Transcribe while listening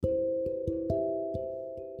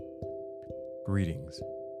Greetings.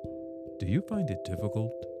 Do you find it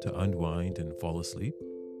difficult to unwind and fall asleep?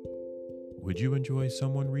 Would you enjoy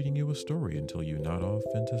someone reading you a story until you nod off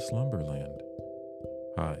into slumberland?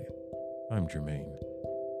 Hi, I'm Germaine.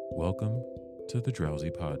 Welcome to the Drowsy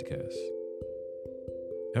Podcast.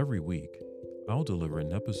 Every week, I'll deliver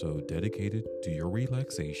an episode dedicated to your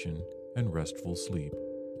relaxation and restful sleep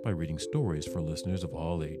by reading stories for listeners of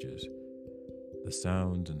all ages. The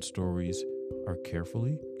sounds and stories are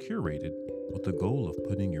carefully curated with the goal of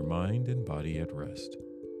putting your mind and body at rest.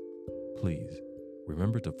 Please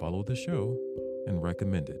remember to follow the show and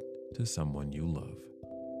recommend it to someone you love.